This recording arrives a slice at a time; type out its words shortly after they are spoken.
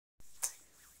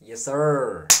Yes,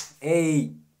 sir.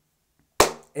 Hey,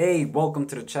 welcome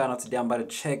to the channel. Today I'm about to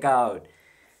check out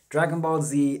Dragon Ball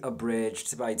Z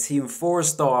Abridged by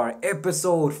TeamFourStar,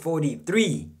 episode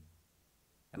 43.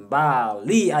 And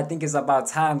golly, I think it's about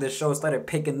time the show started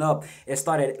picking up. It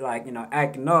started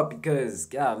acting up because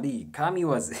golly, Kami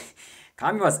was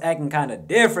Kami was acting kind of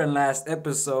different last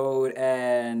episode.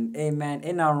 And hey man,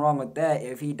 ain't nothing wrong with that.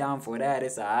 If he down for that,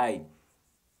 it's alright.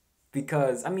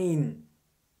 Because I mean,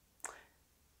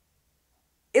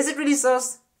 is it really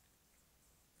sus?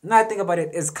 Now I think about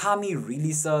it, is Kami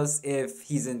really sus if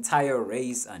his entire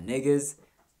race are niggas?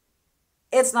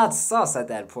 It's not sus at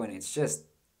that point. It's just,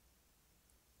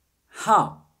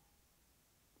 my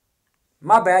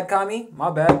bad, Kami.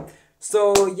 My bad.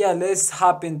 So yeah, let's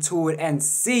hop into it and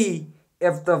see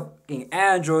if the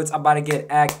androids are about to get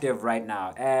active right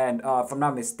now. And if I'm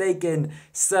not mistaken,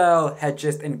 Cell had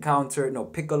just encountered,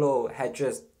 Piccolo had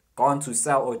just gone to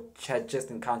Cell or had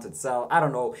just encountered Cell. I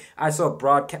don't know. I saw a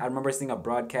broadcast. I remember seeing a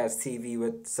broadcast TV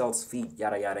with Cell's feet,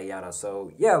 yada yada yada.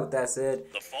 So yeah, that's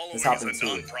it. The following is a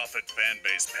non-profit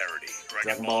fan-based parody.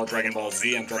 Dragon Ball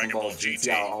Z, and Dragon Ball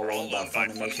GT are all owned by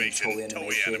Funimation,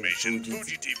 Toei Animation,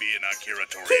 Fuji TV, and Akira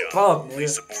Keep up, Toriyama.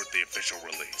 Please support the official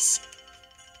release.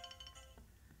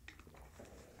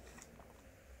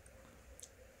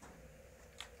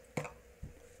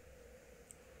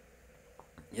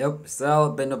 Yep,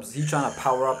 Cell he's trying to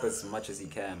power up as much as he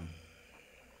can.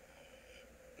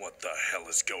 What the hell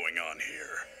is going on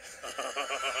here?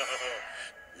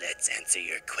 Let's answer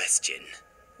your question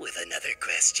with another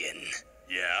question.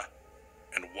 Yeah?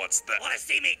 And what's that? Wanna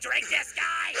see me drink this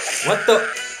guy? What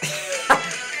the?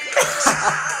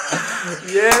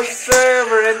 Yes, sir,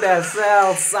 we're in that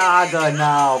Cell saga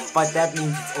now, but that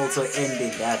means it's also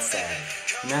ending that sad.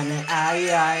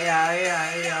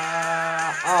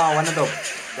 Oh, one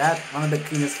of the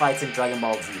cleanest fights in Dragon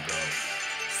Ball Z, bro.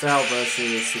 Cell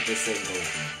versus Super Saiyan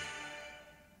Goku.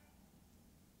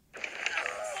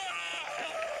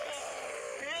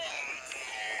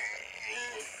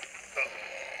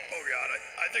 Oh god,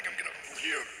 I think I'm gonna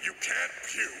puke. You can't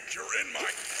puke. You're in my...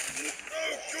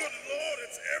 Oh, good lord,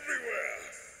 it's everywhere.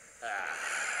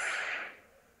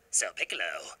 So, Piccolo,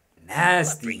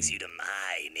 Nasty. what brings you to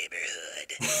my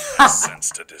neighborhood? I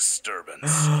sensed a disturbance.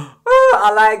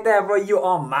 I like that, bro. You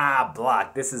on my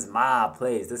block. This is my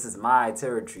place. This is my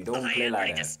territory. Don't play like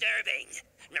pretty that. disturbing.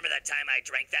 Remember that time I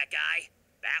drank that guy?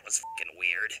 That was fucking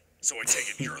weird. So I take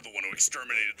it you're the one who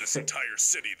exterminated this entire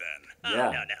city then? Yeah.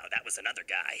 Oh, no, that was another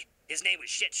guy. His name was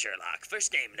Shit Sherlock.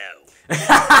 First name, no.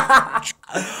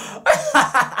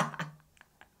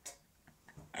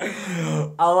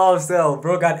 I love Cell.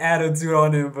 Bro got attitude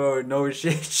on him, bro. No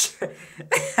shit.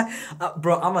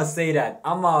 Bro, I'ma say that.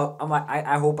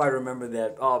 I hope I remember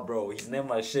that. Oh, bro, his name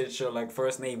was Shit Show, like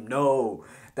first name, no.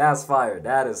 That's fire.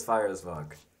 That is fire as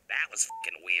fuck. That was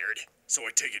fucking weird. So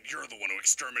I take it you're the one who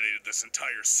exterminated this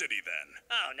entire city then?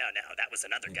 Oh, no, that was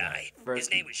another guy. First-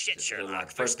 His name was Shit Sherlock.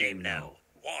 First name, no.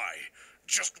 Why?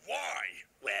 Just why?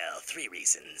 Well, 3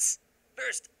 reasons.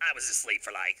 First, I was asleep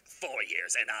for like 4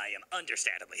 years, and I am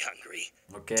understandably hungry.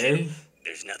 Okay. 2,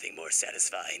 there's nothing more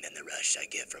satisfying than the rush I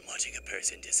get from watching a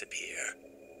person disappear.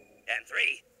 And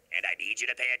 3, and I need you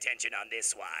to pay attention on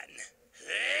this one.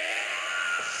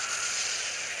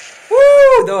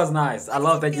 Woo! That was nice. I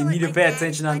love that you need to pay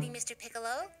attention on Mr.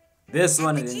 Piccolo. this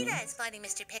one. And And Vegeta is fighting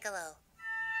Mr. Piccolo.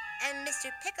 And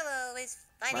Mr. Piccolo is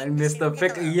then fighting Mr.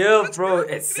 Piccolo. Piccolo. Yeah, bro,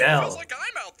 it's It Cell. feels like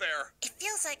I'm out there. It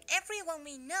feels like everyone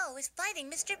we know is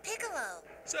fighting Mr. Piccolo.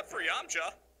 Except for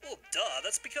Yamcha. Well, duh,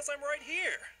 that's because I'm right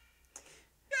here.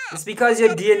 Yeah. It's because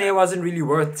your DNA wasn't really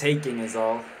worth taking, is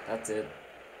all. That's it.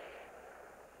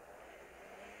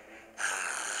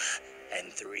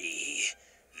 And 3,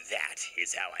 that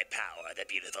is how I power the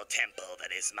beautiful temple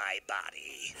that is my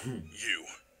body.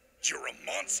 You're a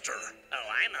monster. Oh,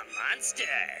 I'm a monster.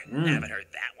 Haven't heard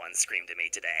that one scream to me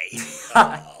today.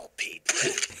 Oh, people.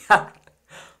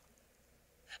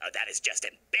 Oh, that is just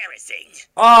embarrassing.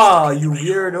 Oh, you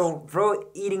weirdo, bro!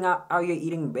 Eating out here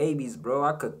eating babies, bro.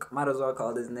 Might as well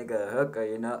call this nigga a hooker,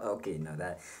 you know? Okay, no,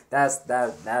 that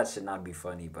should not be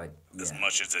funny, but yeah. As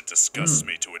much as it disgusts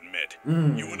me to admit,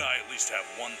 you and I at least have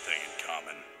one thing in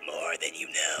common. More than you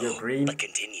know. You're green. But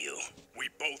continue. We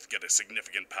both get a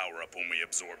significant power-up when we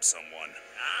absorb someone.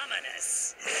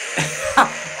 Ominous.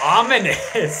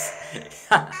 Ominous.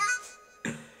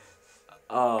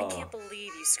 I can't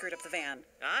believe you screwed up the van.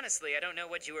 Honestly, I don't know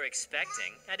what you were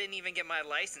expecting. I didn't even get my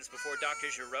license before Dr.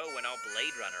 Giro went all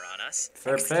Blade Runner on us.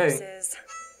 Fair play. Excuses.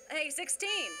 Hey, 16.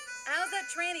 How's that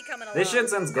tranny coming along? This shit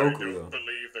sounds I Goku, don't though.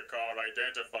 believe the car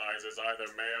identifies as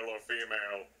either male or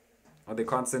female. Or the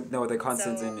constant, no, the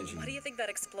constant So, energy. what do you think that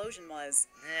explosion was?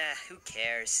 Who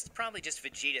cares? Probably just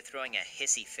Vegeta throwing a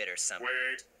hissy fit or something.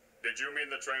 Wait, did you mean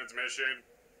the transmission?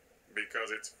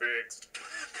 Because it's fixed.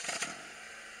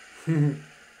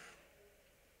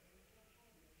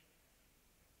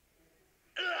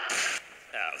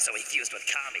 Oh, so he fused with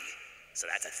Kami. So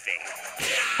that's a thing.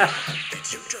 Did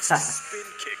you just spin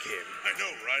kick him? I know,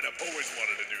 right? I've always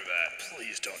wanted to do that.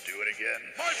 Please don't do it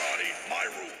again. My body, my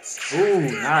rules. Ooh,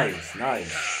 nice, nice.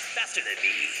 Faster than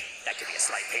me. That could be a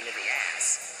slight pain in the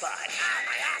ass. But,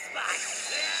 my ass butt.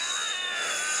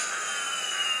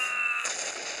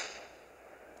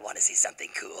 Want to see something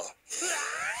cool?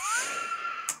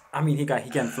 I mean, he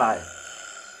can fly.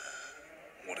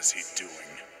 What is he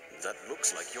doing? That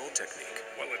looks like your technique.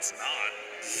 Well, it's not.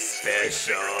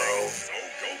 Special So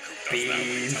Goku does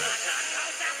beam.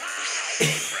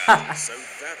 So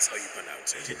that's how you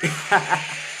pronounce it.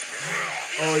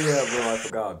 Oh yeah, bro, I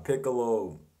forgot.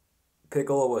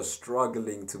 Piccolo was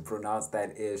struggling to pronounce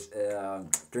that ish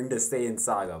during the Saiyan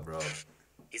saga, bro.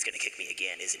 He's gonna kick me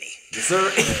again, isn't he? Yes,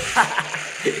 sir.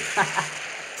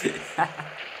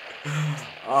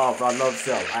 Oh, bro,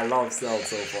 I love Cell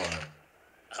so far.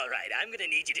 Alright, I'm gonna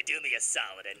need you to do me a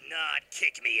solid and not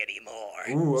kick me anymore.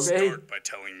 Ooh, okay. Start by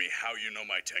telling me how you know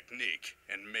my technique,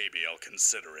 and maybe I'll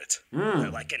consider it.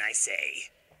 Well, what can I say?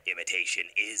 Imitation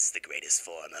is the greatest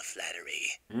form of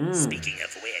flattery. Speaking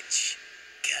of which,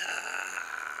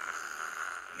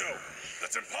 No,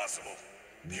 that's impossible.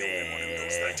 The only one who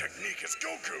knows that technique is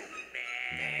Goku.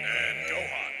 And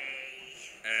Gohan.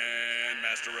 And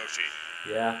Master Roshi.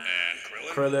 Yeah. And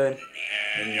Krillin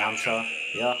and Yamcha.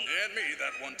 Yeah. And me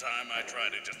that one time I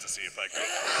tried it just to see if I could.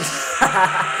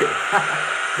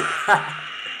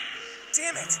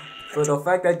 Damn it! For the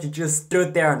fact that you just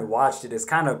stood there and watched it is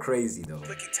kind of crazy, though.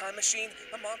 Clicking time machine,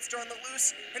 a monster on the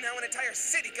loose, and now an entire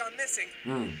city gone missing.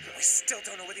 We still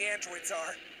don't know where the androids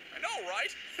are. I know,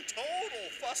 right? Total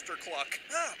fustercluck.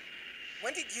 Ah,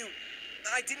 when did you...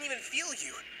 I didn't even feel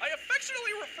you. I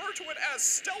affectionately refer to it as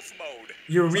stealth mode.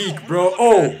 You're weak, bro.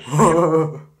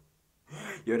 Oh!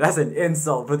 Yo, that's an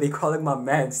insult, but they calling my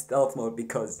man stealth mode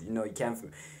because, you know, he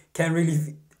can't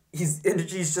really... His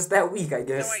energy is just that weak, I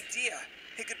guess. No idea.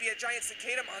 It could be a giant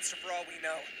cicada monster for all we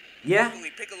know. Yeah?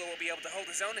 Hopefully Piccolo will be able to hold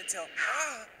his own until...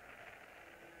 Ah!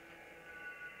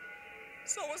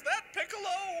 So was that Piccolo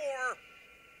or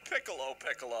Piccolo?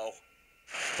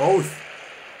 Both.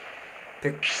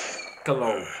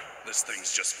 Piccolo. This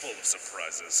thing's just full of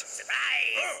surprises.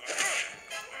 surprise!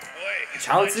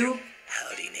 Chaozu?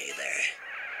 Howdy, neighbor.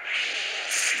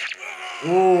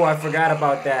 Ooh, I forgot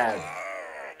about that.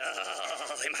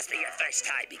 Oh, it must be your first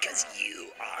time because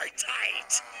you are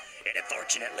tight. And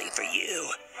unfortunately for you,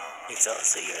 it's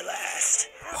also your last.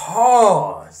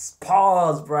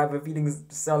 Pause, bro. I have a feeling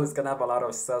Cell is gonna have a lot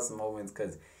of sus moments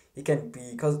because he can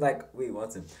be, wait,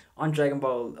 what's it? On Dragon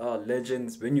Ball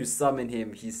Legends, when you summon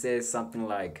him, he says something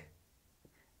like,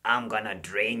 I'm gonna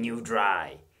drain you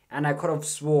dry. And I could have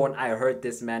sworn I heard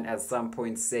this man at some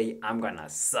point say, I'm gonna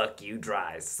suck you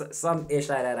dry. Some ish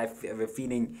like that. I have a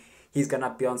feeling he's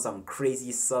gonna be on some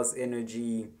crazy sus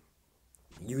energy.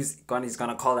 He's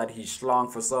gonna call that he's schlong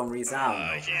for some reason. I don't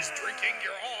know. He's drinking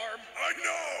your arm. I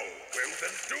know. Well,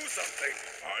 then do something.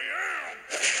 I am.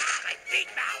 My big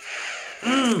mouth.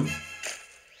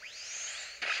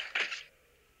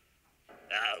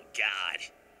 Oh, God.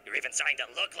 You're even starting to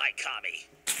look like Kami.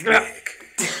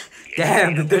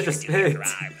 Damn, the You don't want me to do your disrespect.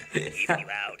 crime. Even you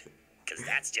out. Because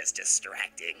that's just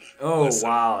distracting. Oh, Listen,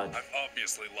 wow. I've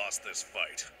obviously lost this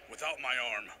fight. Without my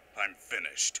arm, I'm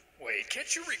finished. Wait,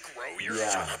 can't you regrow your... Yeah.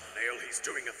 Shut up, Nail. He's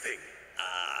doing a thing.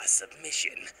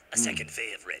 Submission. A second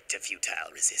favorite to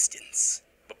futile resistance.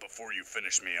 But before you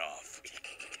finish me off,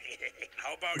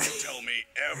 how about you tell me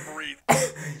every...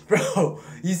 Bro,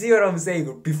 you see what I'm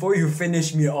saying? Before you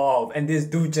finish me off, and this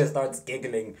dude just starts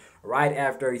giggling right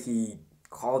after he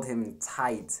called him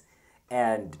tight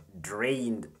and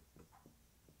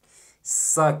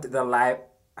sucked the life.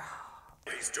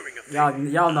 He's doing a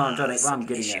thing. Y'all know I'm getting at.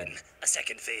 Submission. A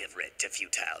second favorite to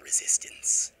futile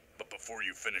resistance. But before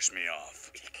you finish me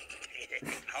off,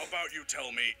 how about you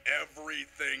tell me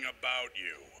everything about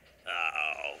you?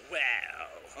 Oh,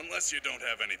 well. Unless you don't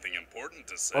have anything important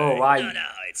to say. Oh, why? No,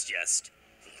 it's just...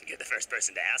 You're the first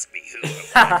person to ask me who.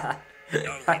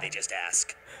 Normally they just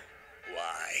ask,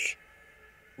 why?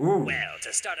 Ooh. Well,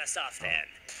 to start us off then,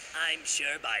 I'm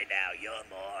sure by now you're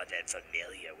more than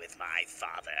familiar with my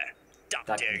father,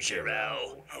 Dr. Dr.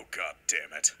 Giro. Oh, God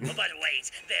damn it. But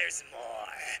wait, there's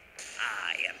more.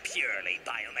 I am purely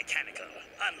biomechanical,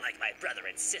 unlike my brother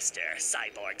and sister,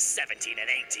 Cyborgs 17 and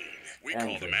 18. We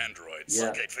call them androids.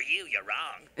 Yeah. Good for you, you're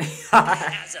wrong.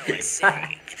 As I was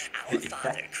saying, our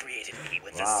father created me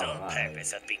with the sole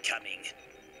purpose of becoming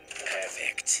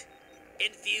perfect.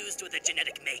 Infused with the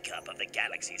genetic makeup of the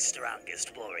galaxy's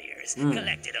strongest warriors,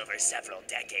 collected over several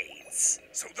decades.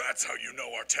 So that's how you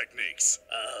know our techniques.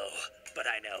 Oh, but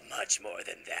I know much more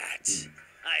than that.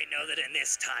 I know that in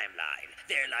this timeline,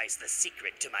 there lies the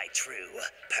secret to my true,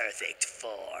 perfect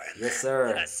form. Yes,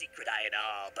 sir. A secret I had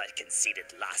all but conceded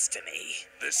lost to me.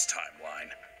 This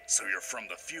timeline. So you're from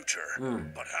the future.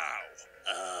 But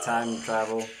how? Time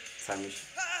travel. Time machine.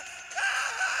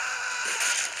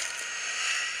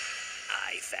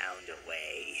 I found a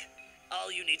way.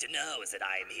 All you need to know is that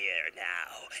I am here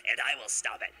now, and I will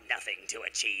stop at nothing to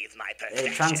achieve my perfection.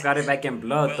 Hey, Trunks got it back in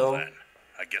blood, Well though. then,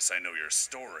 I guess I know your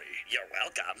story. You're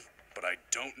welcome. But I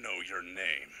don't know your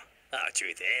name.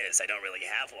 Truth is, I don't really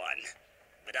have one.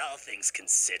 But all things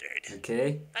considered,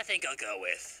 Okay. I think I'll go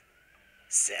with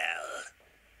Cell.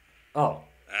 Oh.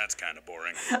 That's kind of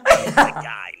boring. A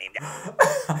guy named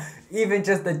Even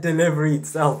just the delivery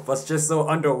itself was just so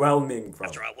underwhelming, bro.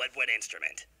 after a woodwind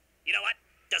instrument. You know what?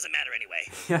 Doesn't matter anyway.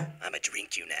 I'ma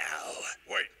drink you now.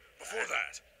 Wait, before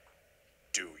that.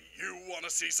 Do you want to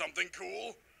see something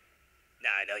cool? Now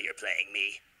I know you're playing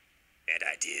me. And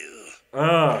I do.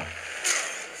 Ugh.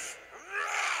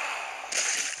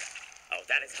 Oh,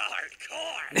 that is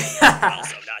hardcore.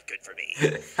 Also not good for me.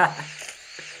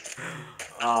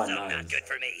 Oh, Also nice. not good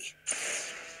for me.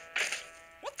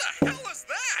 What the hell is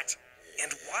that?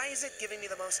 And why is it giving me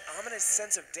the most ominous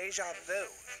sense of deja vu?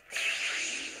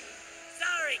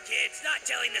 Sorry, kids, not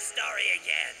telling the story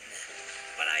again.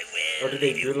 But I will. Or do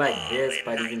they leave do you like all this,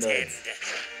 but even though enlightened. it's...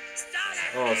 Stop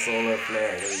it! Oh, solar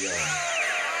flare. There we go.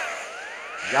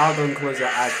 Y'all don't close your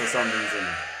eyes for some reason.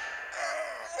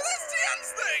 That's the end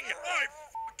thing! I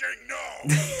fucking know!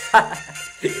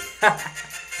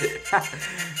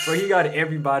 Bro, he got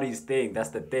everybody's thing. That's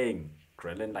the thing.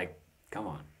 Krillin, like, come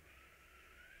on.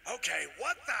 Okay,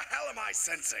 what the hell am I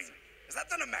sensing? Is that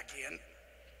the Namekian?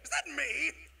 Is that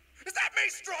me? Is that me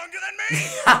stronger than me?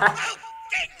 I'll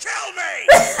fucking kill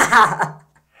me!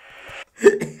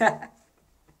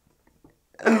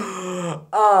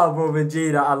 Oh, bro,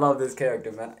 Vegeta, I love this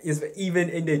character, man. Even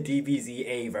in the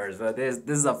DBZA verse, bro, this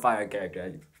is a fire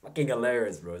character. Fucking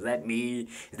hilarious, bro. Is that me?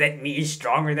 Is that me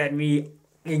stronger than me?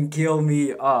 Can kill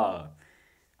me? I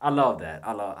love that.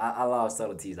 I love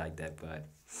subtleties like that, but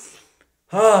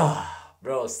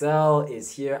bro, Cell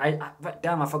is here. But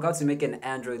damn, I forgot to make an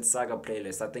Android Saga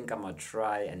playlist. I think I'm gonna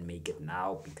try and make it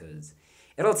now because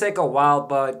it'll take a while,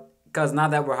 but because now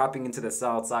that we're hopping into the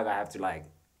Cell Saga, I have to like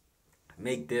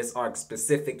make this arc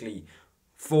specifically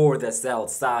for the Cell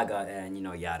Saga and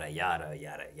yada yada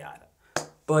yada yada.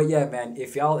 But yeah, man,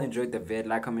 if y'all enjoyed the vid,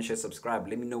 like, comment, share, subscribe.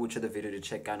 Let me know which other video to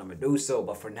check out. I'm gonna do so.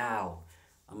 But for now,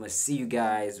 I'm gonna see you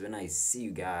guys when I see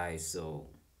you guys. So,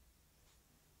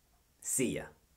 see ya.